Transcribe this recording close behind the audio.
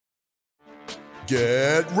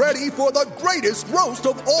Get ready for the greatest roast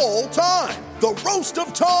of all time, the Roast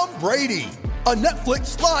of Tom Brady, a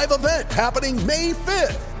Netflix live event happening May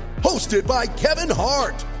 5th. Hosted by Kevin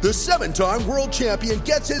Hart, the 7-time world champion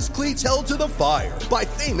gets his cleats held to the fire by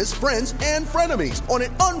famous friends and frenemies on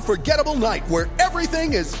an unforgettable night where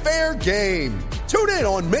everything is fair game. Tune in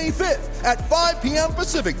on May 5th at 5 p.m.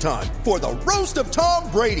 Pacific time for the Roast of Tom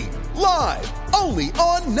Brady, live only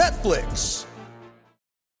on Netflix.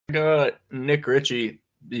 I got Nick Ritchie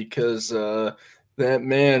because that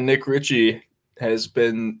man, Nick Ritchie, has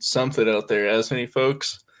been something out there, hasn't he,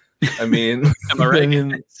 folks? I mean, am I right? I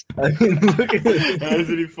mean, look at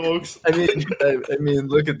Hasn't he, folks? I mean,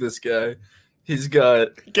 look at this guy. He's got.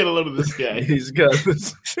 Get a load of this guy. He's got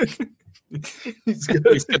this. He's got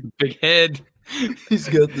the big head. He's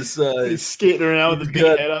got the size. He's skating around with the big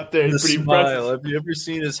head out there. The He's pretty smile. impressive. Have you ever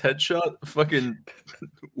seen his headshot? Fucking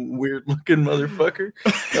weird looking motherfucker.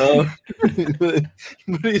 But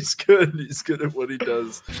he's good. He's good at what he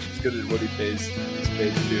does. He's good at what he's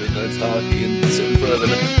paid to do, and that's hockey. And sit in front of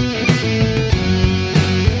him.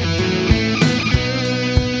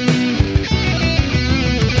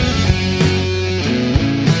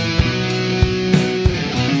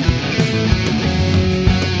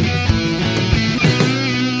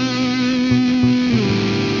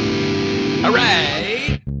 All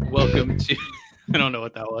right. Welcome to, I don't know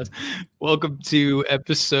what that was. Welcome to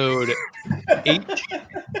episode 8.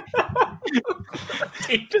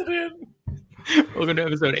 Welcome to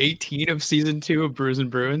episode 18 of season 2 of Brews and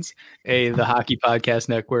Bruins, the Hockey Podcast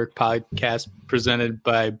Network podcast presented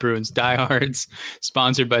by Bruins Diehards,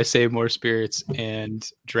 sponsored by Save More Spirits and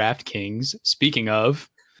DraftKings. Speaking of,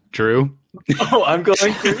 Drew. Oh, I'm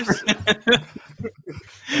going first.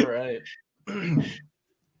 All right.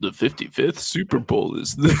 The 55th Super Bowl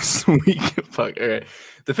is this week. Fuck. All right.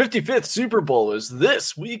 The 55th Super Bowl is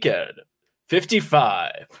this weekend.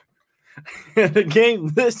 55. And a game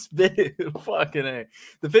this big. Fucking A.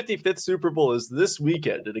 The 55th Super Bowl is this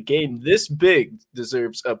weekend. And a game this big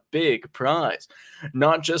deserves a big prize.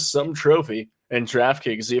 Not just some trophy. And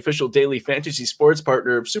DraftKings, the official daily fantasy sports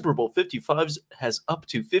partner of Super Bowl 55, has up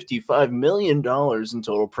to $55 million in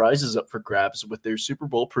total prizes up for grabs with their Super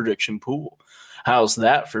Bowl prediction pool. How's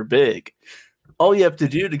that for big? All you have to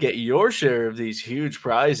do to get your share of these huge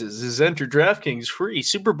prizes is enter DraftKings' free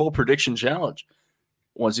Super Bowl prediction challenge.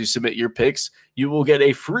 Once you submit your picks, you will get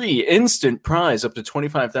a free instant prize up to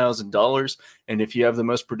 $25,000. And if you have the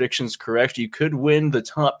most predictions correct, you could win the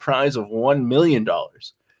top prize of $1 million.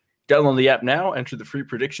 Download the app now, enter the free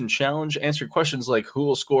prediction challenge, answer questions like who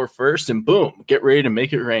will score first, and boom, get ready to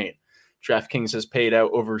make it rain. DraftKings has paid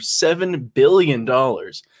out over $7 billion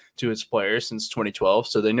to its players since 2012,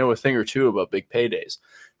 so they know a thing or two about big paydays.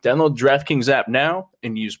 Download DraftKings app now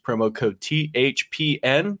and use promo code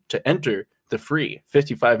THPN to enter the free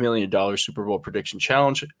 $55 million Super Bowl prediction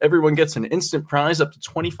challenge. Everyone gets an instant prize up to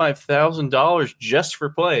 $25,000 just for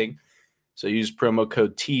playing. So use promo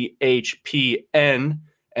code THPN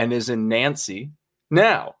and is in Nancy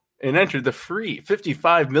now and enter the free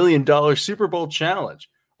 $55 million Super Bowl challenge.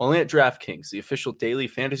 Only at DraftKings, the official daily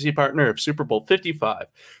fantasy partner of Super Bowl 55.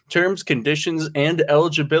 Terms, conditions, and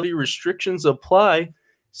eligibility restrictions apply.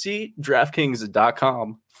 See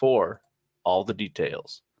DraftKings.com for all the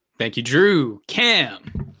details. Thank you, Drew.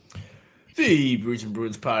 Cam. The Brews and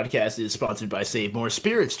Bruins podcast is sponsored by Save More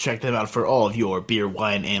Spirits. Check them out for all of your beer,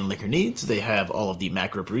 wine, and liquor needs. They have all of the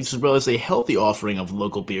macro brews as well as a healthy offering of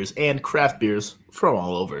local beers and craft beers from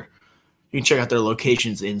all over. You can check out their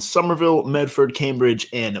locations in Somerville, Medford, Cambridge,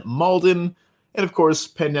 and Malden. And of course,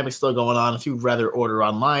 pandemic's still going on. If you'd rather order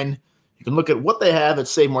online, you can look at what they have at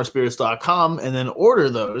SaveMoreSpirits.com and then order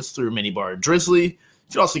those through Minibar Drizzly. You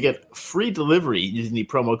can also get free delivery using the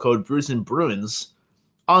promo code Brews and Bruins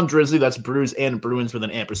on Drizzly. That's Brews and Bruins with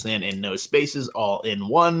an ampersand and no spaces, all in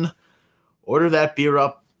one. Order that beer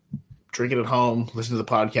up, drink it at home, listen to the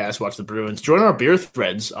podcast, watch the Bruins. Join our beer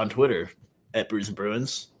threads on Twitter at Brews and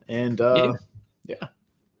Bruins. And, yeah,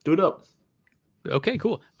 do it up. Okay,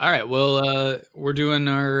 cool. All right, well, we're doing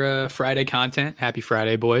our Friday content. Happy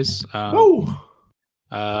Friday, boys. I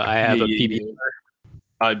have a PBR.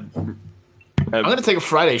 I'm going to take a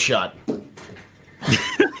Friday shot.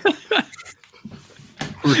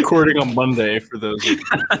 Recording on Monday for those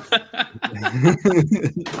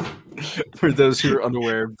for those who are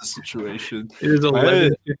unaware of the situation. It is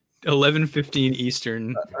 11:15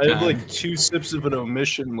 Eastern. I have like 2 sips of an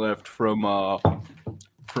omission left from the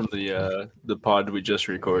pod we just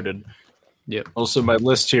recorded. Yep. Also, my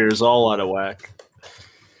list here is all out of whack.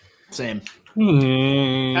 Same.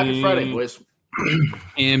 Happy Friday, boys.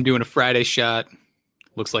 I am doing a Friday shot.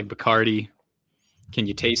 Looks like Bacardi. Can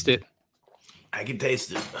you taste it? I can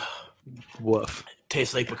taste it. Woof.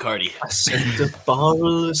 Tastes like Bacardi. I sent a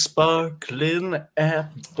bottle of sparkling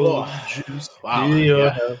apple juice to your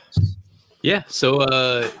house. Yeah,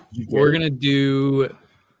 so we're going to do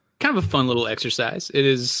kind of a fun little exercise. It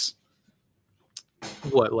is,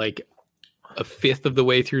 like a fifth of the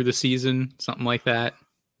way through the season, something like that.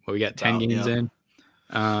 Well, we got 10 games in.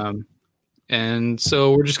 And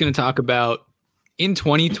so we're just going to talk about, in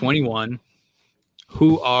 2021,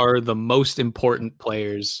 who are the most important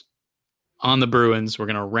players on the Bruins. We're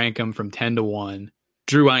going to rank them from 10 to 1.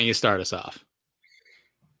 Drew, why don't you start us off?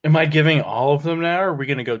 Am I giving all of them now, or are we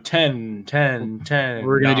going to go 10, 10, 10?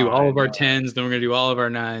 We're going to do all of our 10s, then we're going to do all of our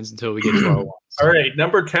 9s until we get to our 1s. All right,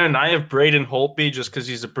 number 10, I have Braden Holtby just because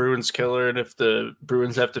he's a Bruins killer, and if the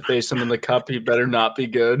Bruins have to face him in the Cup, he better not be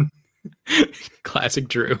good. Classic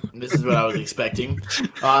Drew. This is what I was expecting.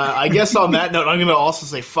 I guess on that note, I'm going to also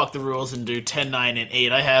say fuck the rules and do 10, 9, and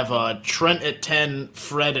 8. I have Trent at 10,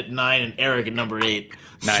 Fred at 9, and Eric at number 8.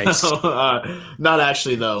 Nice. So, not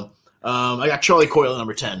actually, though. I got Charlie Coyle at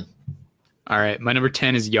number 10. All right, my number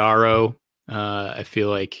 10 is Yarrow. I feel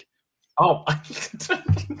like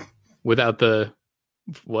without the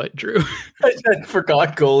what, Drew? I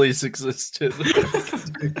forgot goalies existed.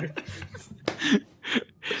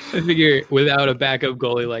 I figure without a backup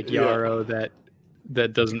goalie like Yarrow, that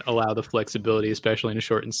doesn't allow the flexibility, especially in a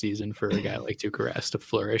shortened season, for a guy like Tuukka Rask to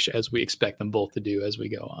flourish as we expect them both to do as we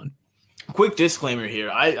go on. Quick disclaimer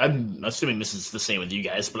here. I'm assuming this is the same with you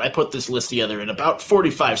guys, but I put this list together in about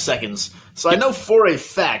 45 seconds. So I know for a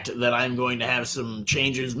fact that I'm going to have some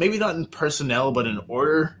changes, maybe not in personnel, but in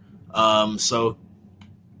order. So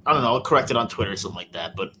I don't know. I'll correct it on Twitter or something like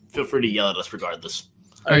that, but feel free to yell at us regardless.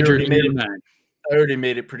 I already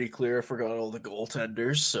made it pretty clear. I forgot all the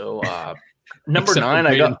goaltenders. So number 9,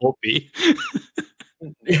 I got Holtby.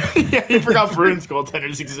 Yeah, you forgot Bruins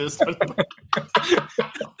goaltenders exist.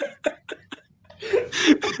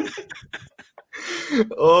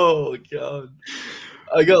 Oh God,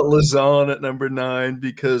 I got Lazan at number 9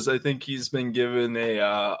 because I think he's been given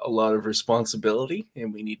a lot of responsibility,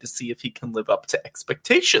 and we need to see if he can live up to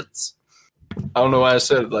expectations. I don't know why I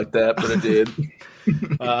said it like that, but I did.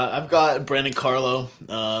 I've got Brandon Carlo,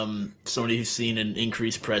 somebody who's seen an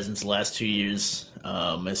increased presence the last 2 years,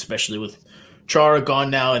 especially with Chara gone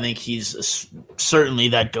now. I think he's certainly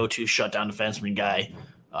that go-to shutdown defenseman guy.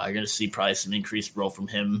 You're going to see probably some increased role from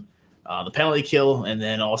him. The penalty kill, and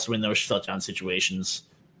then also in those shutdown situations.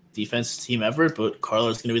 Defense team effort, but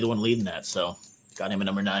Carlo's going to be the one leading that, so got him at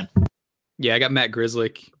number 9. Yeah, I got Matt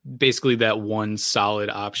Grzelcyk, basically that one solid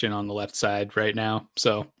option on the left side right now.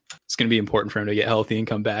 So it's going to be important for him to get healthy and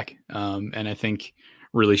come back. And I think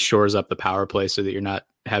really shores up the power play so that you're not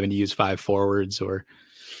having to use 5 forwards or,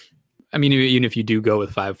 I mean, even if you do go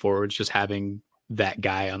with 5 forwards, just having that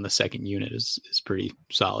guy on the second unit is pretty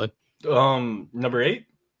solid. Number 8?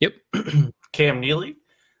 Yep. Cam Neely.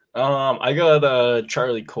 I got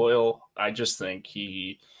Charlie Coyle. I just think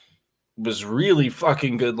he was really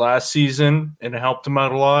fucking good last season and it helped him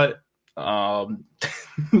out a lot.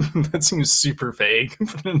 That seems super vague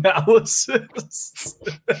for analysis.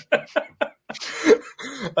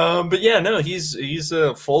 But yeah, no, he's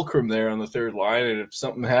a fulcrum there on the third line, and if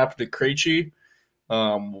something happened to Krejci,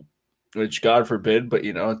 which God forbid, but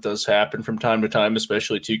you know it does happen from time to time,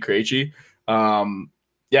 especially to Krejci.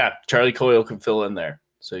 Yeah, Charlie Coyle can fill in there,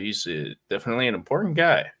 so he's definitely an important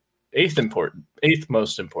guy. Eighth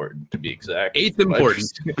most important to be exact. Eighth important.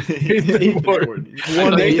 Eighth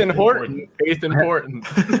important.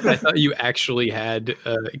 I thought you actually had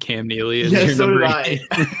Cam Neely as your so number did 8.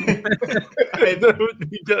 I thought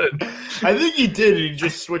he did. I think he did, and he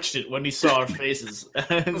just switched it when he saw our faces.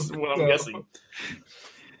 That's what I'm guessing.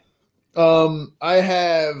 I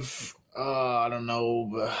have I don't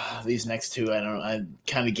know these next two. I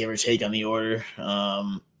kind of give or take on the order.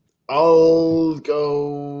 I'll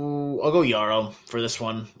go Yarrow for this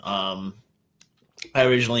one. I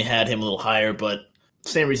originally had him a little higher, but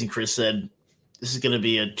same reason Chris said, this is going to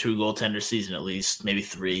be a 2 goaltender season at least, maybe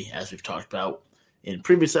 3, as we've talked about in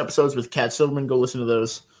previous episodes with Kat Silverman. Go listen to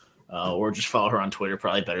those, or just follow her on Twitter.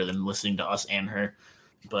 Probably better than listening to us and her.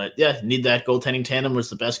 But yeah, need that goaltending tandem. Was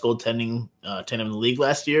the best goaltending tandem in the league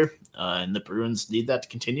last year, and the Bruins need that to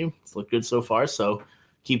continue. It's looked good so far, so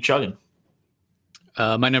keep chugging.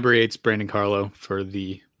 My number 8 is Brandon Carlo for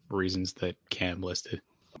the reasons that Cam listed.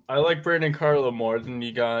 I like Brandon Carlo more than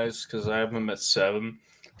you guys because I have him at 7.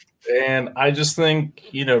 And I just think,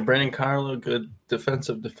 Brandon Carlo, good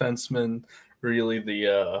defensive defenseman, really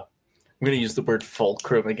the I'm going to use the word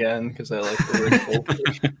fulcrum again because I like the word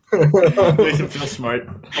fulcrum. Makes him feel smart.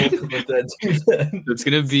 It's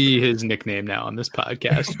going to be his nickname now on this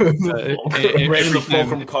podcast. Brandon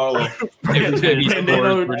Fulcrum Carlo.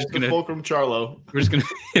 Fulcrum Charlo. We're just going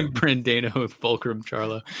to hit Brandano with Fulcrum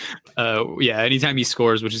Charlo. Anytime he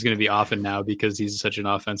scores, which is going to be often now because he's such an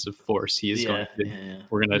offensive force, we're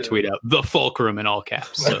going to tweet out the Fulcrum in all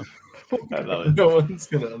caps. So. I love it. No one's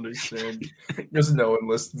gonna understand because no one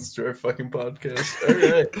listens to our fucking podcast. All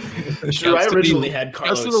right. Sure, I originally had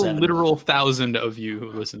Carlos. That's the literal 1,000 of you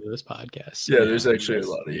who listen to this podcast. Yeah, there's actually a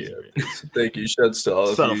lot of you. Thank you. Shouts to all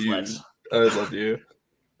of you. I love you.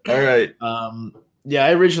 All right.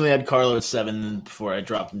 I originally had Carlos 7 before I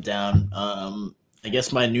dropped him down. I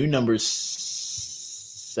guess my new number's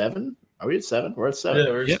 7. Are we at 7? We're at 7.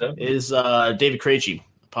 Yeah, we're at 7. Is David Krejci,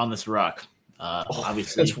 Upon This Rock.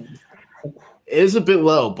 Obviously. It is a bit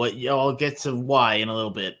low, but I'll get to why in a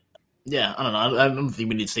little bit. Yeah, I don't know. I don't think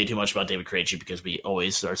we need to say too much about David Krejci because we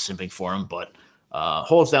always are simping for him, but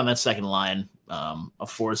holds down that second line, a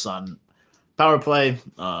force on power play.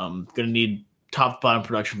 Going to need top-to-bottom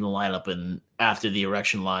production from the lineup, and after the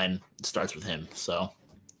erection line, it starts with him. So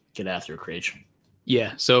get after Krejci.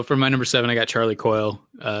 Yeah, so for my number 7, I got Charlie Coyle.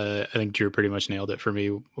 I think Drew pretty much nailed it for me,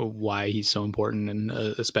 why he's so important, and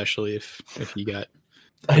especially if he got...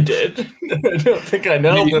 I did. I don't think I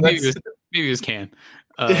know. Maybe it was Cam.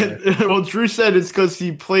 Well, Drew said it's because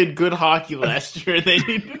he played good hockey last year. They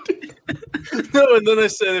needed No, and then I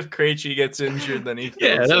said if Krejci gets injured, then he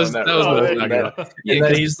that was what I was talking about. Yeah,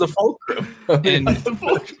 and he's the fulcrum.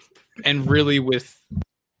 And really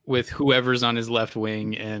with whoever's on his left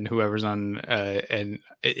wing and whoever's on and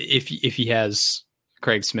if he has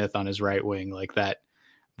Craig Smith on his right wing like that.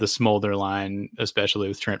 The Smolder line, especially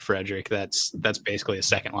with Trent Frederick, that's basically a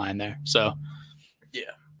second line there. So,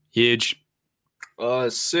 yeah, huge.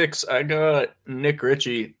 6, I got Nick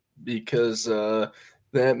Ritchie because that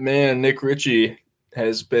man Nick Ritchie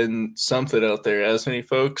has been something out there, hasn't he,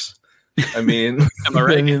 folks? I mean, am I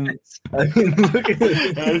right? I mean, look at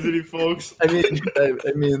hasn't he, folks? I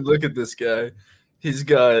mean, look at this guy. He's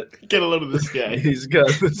got get a load of this guy. He's got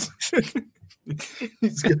this.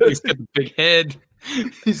 He's got the big head.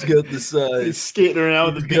 He's got this. He's skating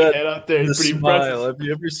around with the big head out there. The pretty smile. impressive. Have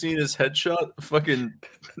you ever seen his headshot? Fucking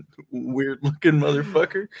weird looking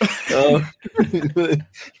motherfucker. But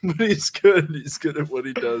he's good. He's good at what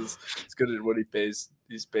he does. He's good at what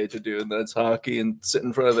he's paid to do, and that's hockey and sit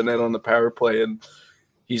in front of the net on the power play. And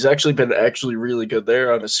he's actually been really good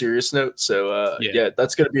there on a serious note. So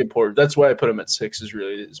that's going to be important. That's why I put him at 6. Is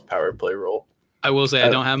really his power play role. I will say I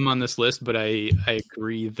don't have him on this list, but I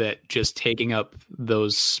agree that just taking up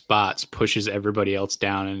those spots pushes everybody else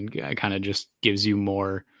down and kind of just gives you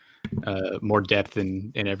more depth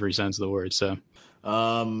in every sense of the word. So,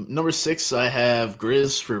 number 6, I have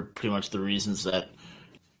Grizz for pretty much the reasons that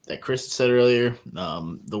Chris said earlier.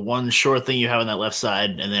 The one short thing you have on that left side,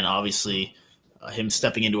 and then obviously him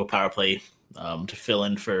stepping into a power play to fill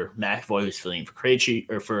in for McAvoy, who's filling in for Krejci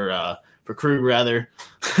or for Krug rather.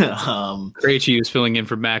 Krejci was filling in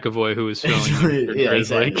for McAvoy, who was filling in for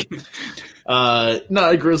Exactly.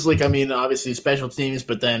 No, Grizzly. I mean, obviously special teams,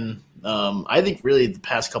 but then I think really the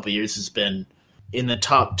past couple of years has been in the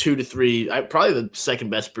top 2 to 3. Probably the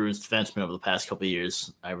second best Bruins defenseman over the past couple of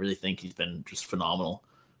years. I really think he's been just phenomenal.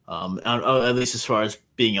 At least as far as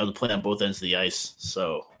being able to play on both ends of the ice.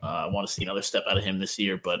 So I want to see another step out of him this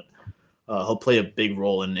year, but he'll play a big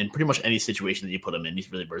role in pretty much any situation that you put him in. He's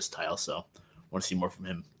really versatile, so I want to see more from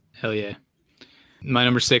him. Hell yeah. My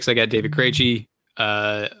number 6, I got David Krejci.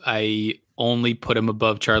 I only put him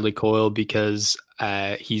above Charlie Coyle because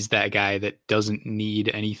he's that guy that doesn't need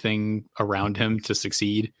anything around him to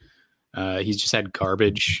succeed. He's just had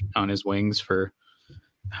garbage on his wings for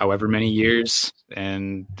however many years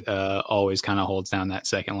and always kind of holds down that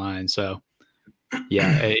second line. So,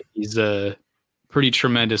 yeah, he's a pretty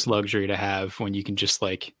tremendous luxury to have when you can just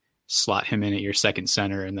like slot him in at your second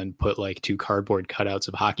center and then put like 2 cardboard cutouts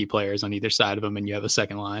of hockey players on either side of him and you have a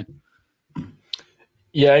second line.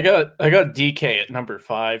 Yeah, I got DK at number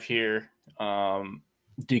 5 here.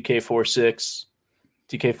 DK 46,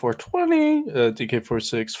 DK 420, DK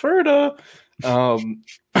 46 Ferda.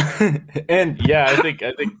 And yeah, I think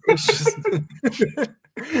it's just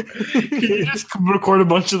Can you just record a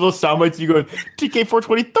bunch of those sound bites and you go DK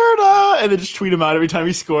 420 Ferda and then just tweet him out every time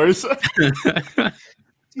he scores?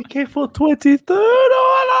 DK 420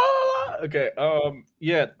 Ferda. Okay.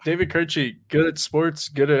 Yeah, David Krejci, good at sports,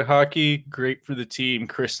 good at hockey, great for the team.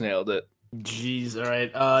 Chris nailed it. Jeez, all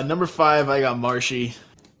right. Number 5, I got Marshy.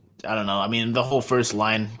 I don't know. I mean, the whole first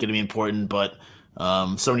line going to be important, but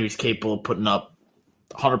somebody who's capable of putting up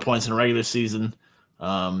 100 points in a regular season.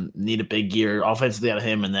 Need a big year offensively out of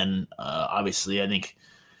him. And then obviously I think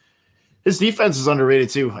his defense is underrated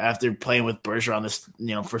too. After playing with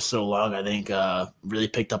Bergeron for so long, I think really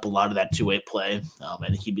picked up a lot of that two-way play. I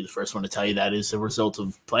think he'd be the first one to tell you that is a result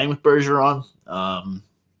of playing with Bergeron.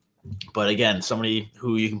 But again, somebody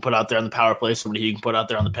who you can put out there on the power play, somebody who you can put out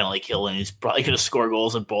there on the penalty kill, and he's probably going to score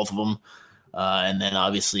goals at both of them. And then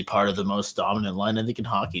obviously part of the most dominant line, I think, in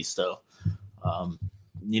hockey. So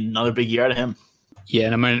need another big year out of him.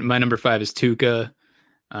 Yeah, and my number 5 is Tuukka.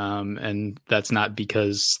 And that's not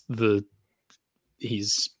because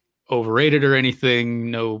he's overrated or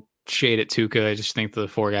anything. No shade at Tuukka. I just think the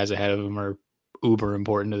 4 guys ahead of him are uber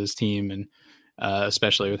important to this team, and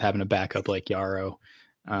especially with having a backup like Yarrow.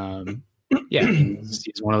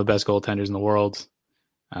 He's one of the best goaltenders in the world.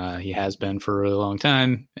 He has been for a really long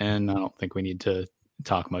time, and I don't think we need to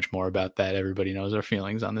talk much more about that. Everybody knows our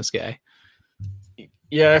feelings on this guy.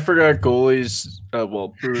 Yeah, I forgot goalies.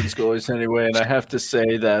 Bruins goalies anyway, and I have to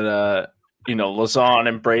say that Lauzon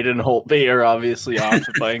and Braden Holtby are obviously off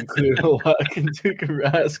if I include Halak and Tuukka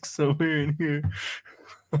Rask somewhere in here.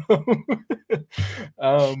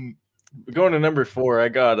 Going to number 4, I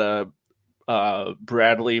got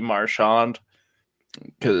Bradley Marchand,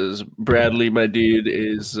 because Bradley, my dude,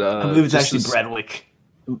 is I believe it's actually Bradwick.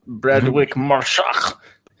 Bradwick Marchand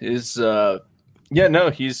is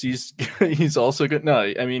he's also good. No,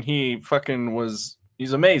 I mean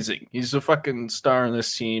he's amazing. He's a fucking star in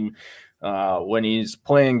this team when he's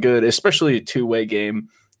playing good, especially a two-way game.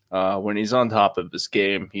 When he's on top of his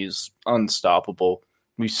game, he's unstoppable.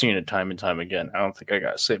 We've seen it time and time again. I don't think I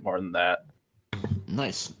gotta say more than that.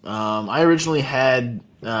 Nice. I originally had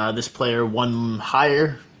this player one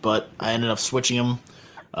higher, but I ended up switching him.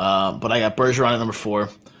 But I got Bergeron at number 4.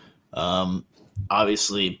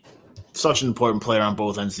 Obviously, such an important player on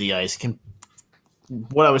both ends of the ice.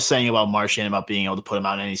 What I was saying about Marchand, about being able to put him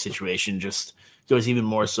out in any situation, just goes even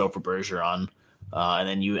more so for Bergeron. And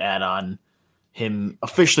then you add on him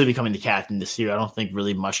officially becoming the captain this year. I don't think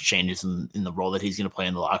really much changes in the role that he's going to play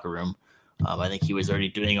in the locker room. I think he was already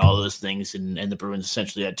doing all those things, and the Bruins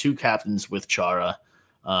essentially had 2 captains with Chara,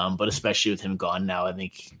 but especially with him gone now, I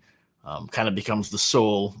think kind of becomes the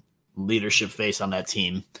sole leadership face on that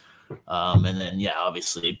team. And then,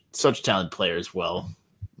 obviously, such a talented player as well.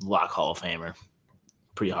 Lock Hall of Famer.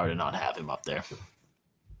 Pretty hard to not have him up there.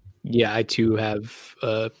 Yeah, I too have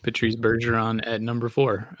Patrice Bergeron at number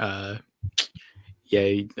 4. I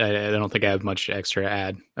don't think I have much extra to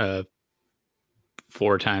add.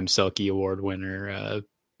 4-time Selke Award winner,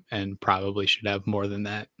 and probably should have more than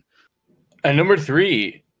that. At number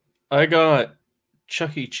 3, I got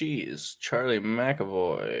Chuck E. Cheese, Charlie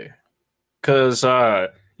McAvoy. Because,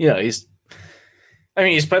 he's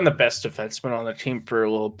been the best defenseman on the team for a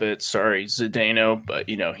little bit. Sorry, Zdeno, but,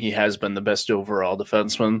 he has been the best overall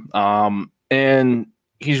defenseman. And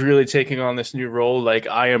he's really taking on this new role, like,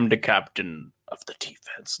 I am the captain of the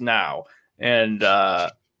defense now. And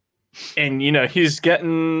he's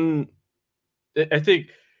getting, I think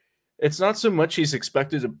it's not so much he's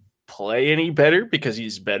expected to play any better because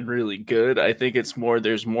he's been really good. I think it's more,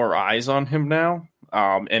 there's more eyes on him now.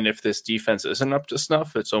 And if this defense isn't up to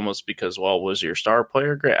snuff, it's almost because, was your star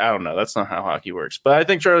player great? I don't know. That's not how hockey works. But I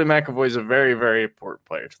think Charlie McAvoy is a very, very important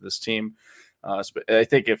player to this team. I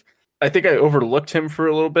think I overlooked him for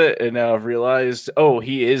a little bit, and now I've realized,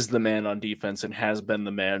 he is the man on defense and has been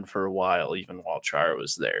the man for a while, even while Chara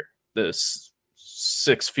was there. This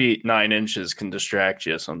 6 feet 9 inches can distract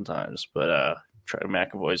you sometimes, but Charlie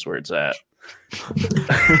McAvoy's where it's at.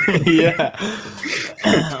 Yeah.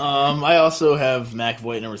 I also have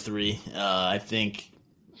McAvoy at number 3. I think,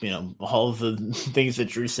 all of the things that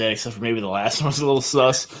Drew said, except for maybe the last one was a little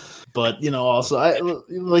sus. But, also,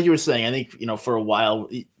 like you were saying, I think, for a while,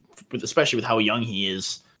 especially with how young he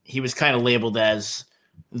is, he was kind of labeled as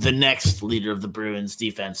the next leader of the Bruins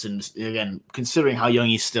defense. And again, considering how young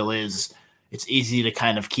he still is, it's easy to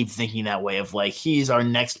kind of keep thinking that way of like, he's our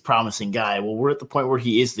next promising guy. Well, we're at the point where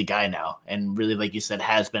he is the guy now. And really, like you said,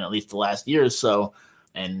 has been at least the last year or so.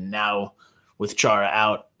 And now with Chara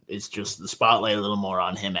out, it's just the spotlight a little more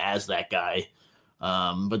on him as that guy.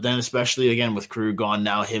 But then especially again, with Krug gone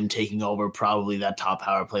now, him taking over probably that top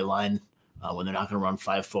power play line when they're not going to run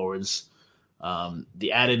 5 forwards,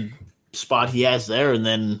 the added spot he has there. And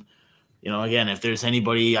then, again, if there's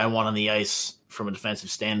anybody I want on the ice from a defensive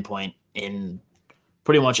standpoint in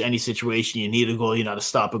pretty much any situation, you need a goal, to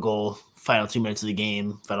stop a goal, final 2 minutes of the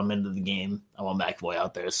game, final minute of the game, I want McAvoy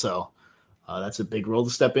out there. So that's a big role to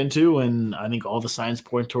step into. And I think all the signs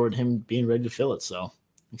point toward him being ready to fill it. So I'm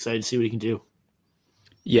excited to see what he can do.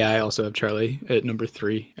 Yeah, I also have Charlie at number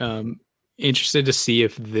 3. interested to see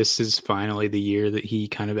if this is finally the year that he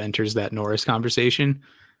kind of enters that Norris conversation,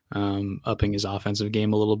 upping his offensive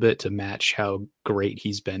game a little bit to match how great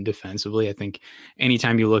he's been defensively. I think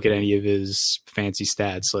anytime you look at any of his fancy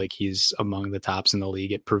stats, like he's among the tops in the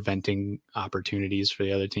league at preventing opportunities for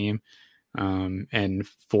the other team. And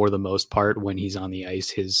for the most part, when he's on the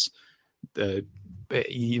ice,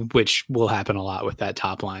 which will happen a lot with that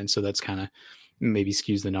top line. So that's kind of maybe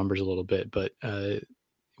skews the numbers a little bit, but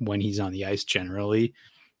when he's on the ice, generally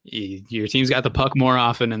your team's got the puck more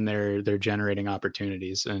often and they're generating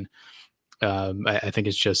opportunities. And I think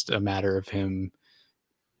it's just a matter of him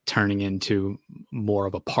turning into more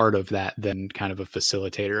of a part of that than kind of a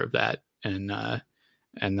facilitator of that. And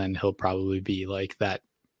then he'll probably be like that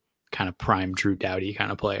kind of prime Drew Doughty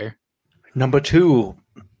kind of player. Number 2.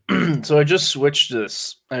 So I just switched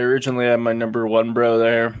this. I originally had my number 1 bro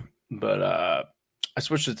there, but I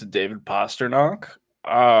switched it to David Pastrnak.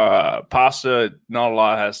 Pasta, not a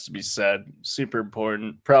lot has to be said. Super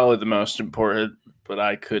important, probably the most important, but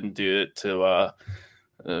I couldn't do it to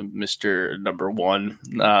Mr. Number 1.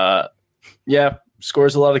 Yeah,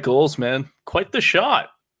 scores a lot of goals, man. Quite the shot.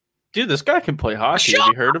 Dude, this guy can play hockey. Have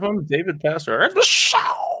you heard of him? David Pastrnak. The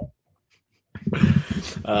shot.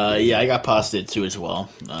 Yeah, I got Pasta too as well.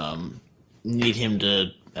 Need him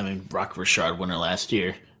to, Rock Richard winner last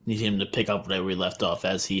year. Need him to pick up whatever we left off,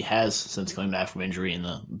 as he has since coming back from injury in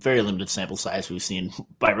the very limited sample size we've seen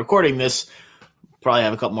by recording this. Probably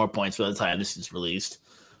have a couple more points by the time this is released.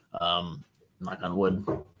 Knock on wood.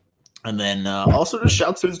 And then also just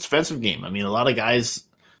shout to his defensive game. A lot of guys,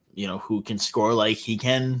 who can score like he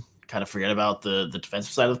can, kind of forget about the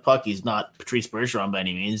defensive side of the puck. He's not Patrice Bergeron by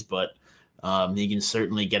any means, but he can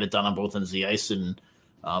certainly get it done on both ends of the ice. And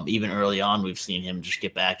even early on, we've seen him just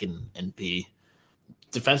get back and be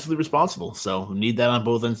defensively responsible. So we need that on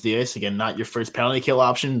both ends of the ice. Again, not your first penalty kill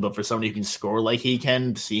option, but for somebody who can score like he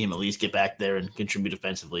can, to see him at least get back there and contribute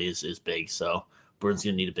defensively is big. So Bruins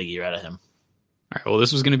going to need a big year out of him. All right. Well,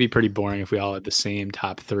 this was going to be pretty boring if we all had the same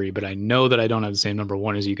top 3, but I know that I don't have the same number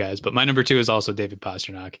 1 as you guys, but my number 2 is also David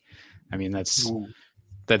Pastrnak.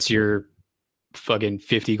 That's your fucking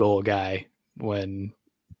 50 goal guy when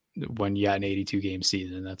you got an 82 game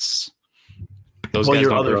season. That's those guys.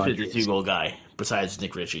 Your other 52 goal guy besides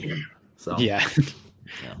Nick Ritchie. So yeah.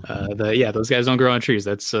 Those guys don't grow on trees.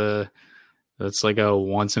 That's like a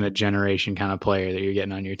once in a generation kind of player that you're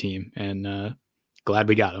getting on your team, and glad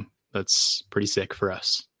we got him. That's pretty sick for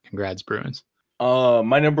us. Congrats, Bruins.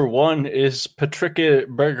 My number 1 is Patrick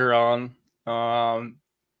Bergeron.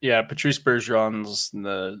 Patrice Bergeron's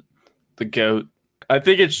the GOAT. I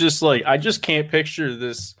think it's just like, I just can't picture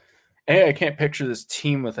this. I can't picture this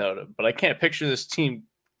team without him, but I can't picture this team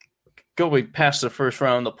going past the first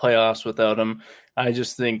round of the playoffs without him. I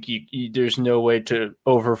just think there's no way to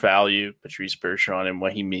overvalue Patrice Bergeron and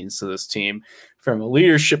what he means to this team from a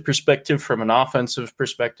leadership perspective, from an offensive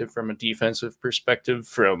perspective, from a defensive perspective,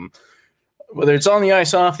 from whether it's on the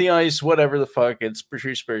ice, off the ice, whatever the fuck, it's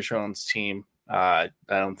Patrice Bergeron's team. I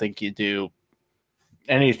don't think you do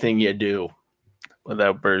anything you do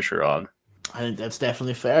without Bergeron. I think that's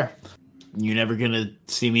definitely fair. You're never going to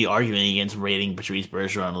see me arguing against rating Patrice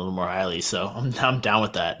Bergeron a little more highly, so I'm down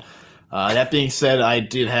with that. That being said, I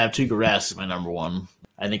did have Tuukka Rask as my number 1.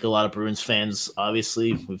 I think a lot of Bruins fans,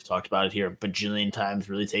 obviously, we've talked about it here a bajillion times,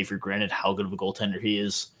 really take for granted how good of a goaltender he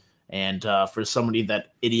is. And for somebody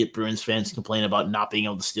that idiot Bruins fans complain about not being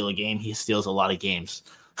able to steal a game, he steals a lot of games.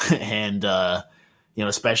 And,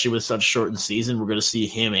 especially with such a shortened season, we're going to see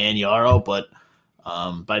him and Yarrow, but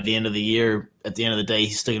by the end of the year, at the end of the day,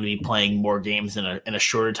 he's still going to be playing more games in a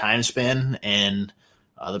shorter time span, and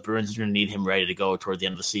the Bruins are going to need him ready to go toward the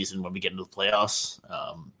end of the season when we get into the playoffs.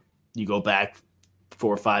 You go back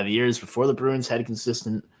 4 or 5 years before the Bruins had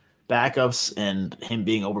consistent backups, and him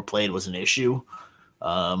being overplayed was an issue.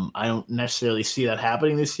 I don't necessarily see that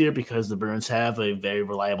happening this year because the Bruins have a very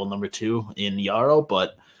reliable number 2 in Yarrow,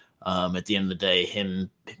 but at the end of the day,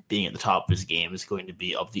 him being at the top of his game is going to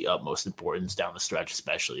be of the utmost importance down the stretch,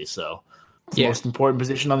 especially. So it's the most important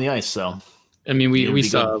position on the ice. So,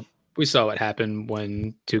 we saw what happened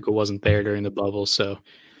when Tuukka wasn't there during the bubble. So,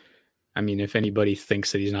 if anybody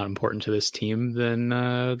thinks that he's not important to this team, then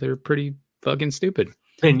they're pretty fucking stupid.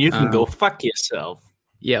 Then you can go fuck yourself.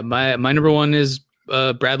 Yeah, my number 1 is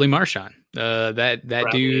Bradley Marchand. That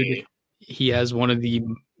dude, he has one of the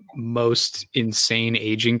most insane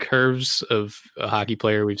aging curves of a hockey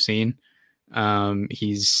player we've seen.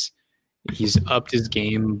 He's upped his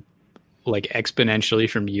game like exponentially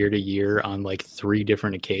from year to year on like 3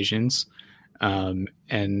 different occasions,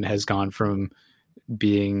 and has gone from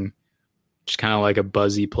being just kind of like a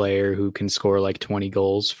buzzy player who can score like 20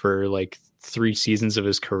 goals for like 3 seasons of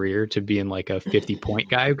his career to being like a 50-point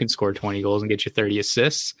guy who can score 20 goals and get you 30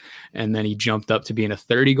 assists. And then he jumped up to being a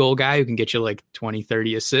 30-goal guy who can get you like 20,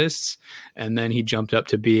 30 assists. And then he jumped up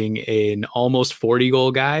to being an almost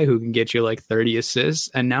 40-goal guy who can get you like 30 assists.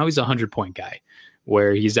 And now he's a 100-point guy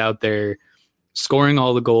where he's out there scoring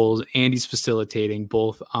all the goals and he's facilitating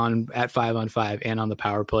both at 5-on-5 and on the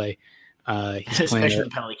power play. He's especially the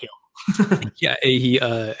penalty kill. Yeah, he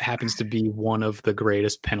happens to be one of the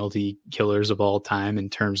greatest penalty killers of all time in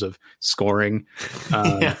terms of scoring.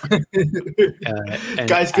 Guy's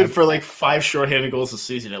good for like 5 shorthanded goals a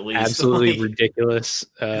season at least. Absolutely ridiculous.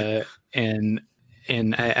 And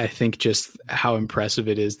I think just how impressive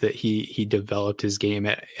it is that he developed his game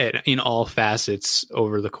in all facets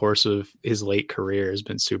over the course of his late career has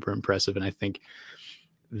been super impressive. And I think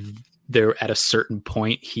there at a certain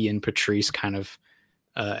point, he and Patrice kind of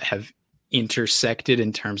have intersected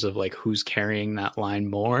in terms of like who's carrying that line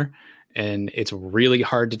more. And it's really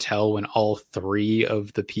hard to tell when all 3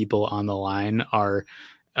 of the people on the line are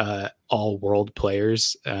all world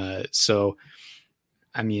players. So,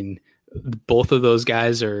 I mean, both of those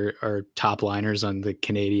guys are top liners on the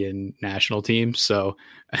Canadian national team. So,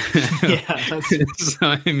 so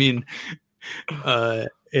I mean,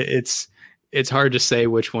 it's hard to say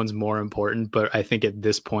which one's more important, but I think at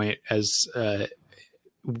this point, as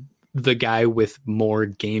the guy with more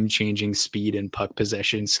game-changing speed and puck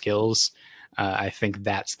possession skills, I think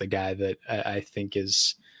that's the guy that I think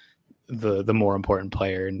is the more important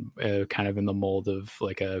player, and kind of in the mold of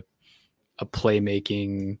like a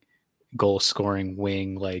playmaking, goal-scoring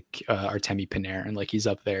wing like Artemi Panarin. Like he's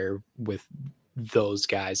up there with those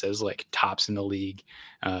guys as like tops in the league,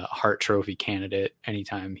 Hart Trophy candidate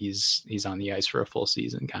anytime he's on the ice for a full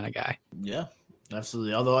season kind of guy. Yeah.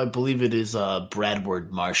 Absolutely. Although I believe it is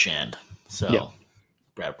Bradward Marchand. So, yeah.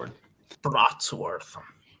 Bradward. Brotsworth.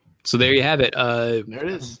 So there you have it. There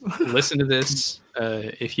it is. Listen to this.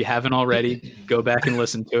 If you haven't already, go back and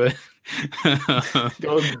listen to it.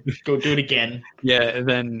 Go do it again. Yeah, and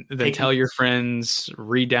then tell your friends,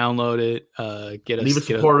 re-download it, get us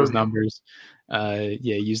those numbers.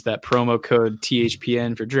 Use that promo code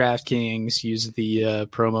THPN for DraftKings. Use the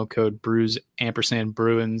promo code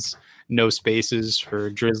Bruins, no spaces for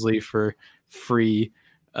Drizzly for free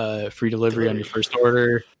delivery on your first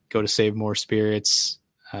order. Go to Save More Spirits,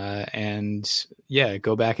 and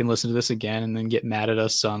go back and listen to this again, and then get mad at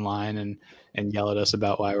us online and yell at us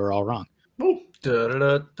about why we're all wrong. I don't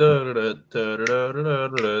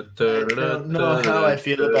know how I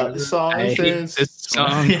feel about the song. I hate this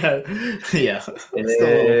song. Yeah.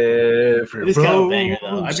 It's kind of a banger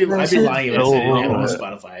though. I'd be lying if I said it on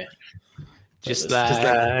Spotify. Just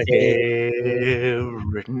like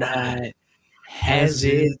every night has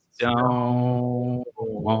its own.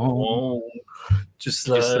 Just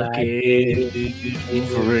like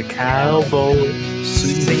every cowboy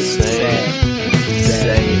say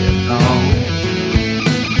it on.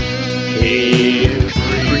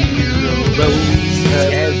 Every rose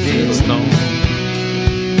has its thorn.